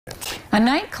A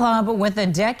nightclub with a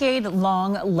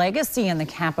decade-long legacy in the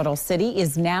capital city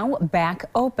is now back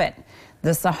open.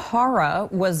 The Sahara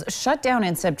was shut down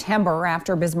in September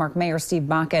after Bismarck Mayor Steve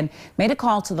Bakken made a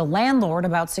call to the landlord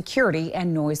about security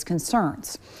and noise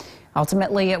concerns.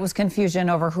 Ultimately, it was confusion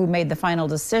over who made the final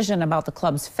decision about the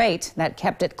club's fate that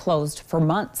kept it closed for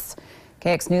months.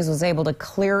 KX News was able to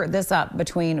clear this up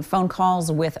between phone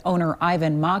calls with owner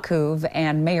Ivan Makuv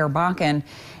and Mayor Bakken.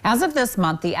 As of this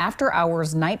month, the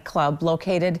after-hours nightclub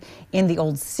located in the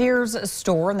old Sears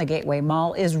store in the Gateway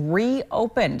Mall is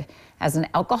reopened as an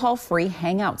alcohol-free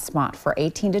hangout spot for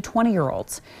 18 to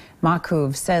 20-year-olds.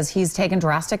 Makuv says he's taken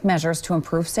drastic measures to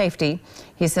improve safety.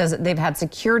 He says they've had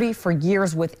security for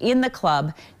years within the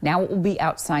club. Now it will be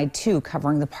outside too,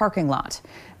 covering the parking lot.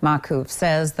 Makuv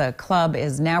says the club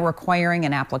is now requiring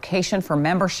an application for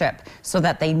membership so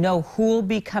that they know who will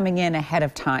be coming in ahead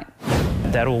of time.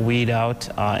 That will weed out,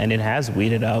 and it has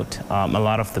weeded out a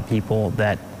lot of the people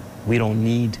that we don't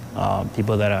need,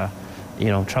 people that are,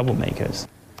 troublemakers.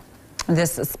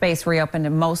 This space reopened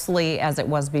mostly as it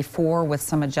was before, with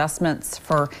some adjustments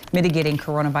for mitigating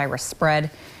coronavirus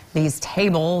spread. These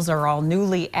tables are all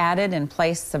newly added in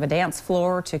place of a dance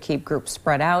floor to keep groups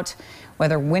spread out.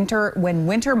 When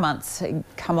winter months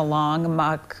come along,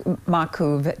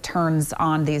 Makuv turns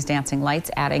on these dancing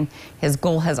lights, adding his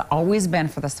goal has always been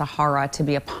for the Sahara to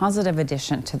be a positive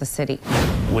addition to the city.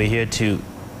 We're here to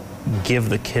give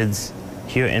the kids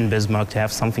here in Bismarck to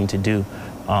have something to do.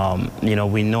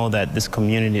 We know that this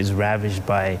community is ravaged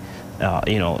by,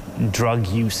 drug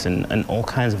use and all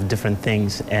kinds of different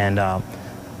things. And,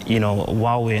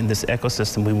 while we're in this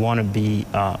ecosystem, we want to be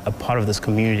a part of this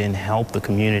community and help the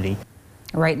community.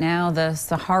 Right now, the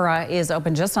Sahara is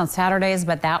open just on Saturdays,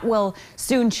 but that will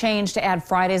soon change to add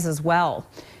Fridays as well.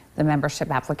 The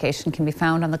membership application can be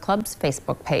found on the club's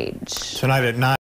Facebook page. Tonight at 9.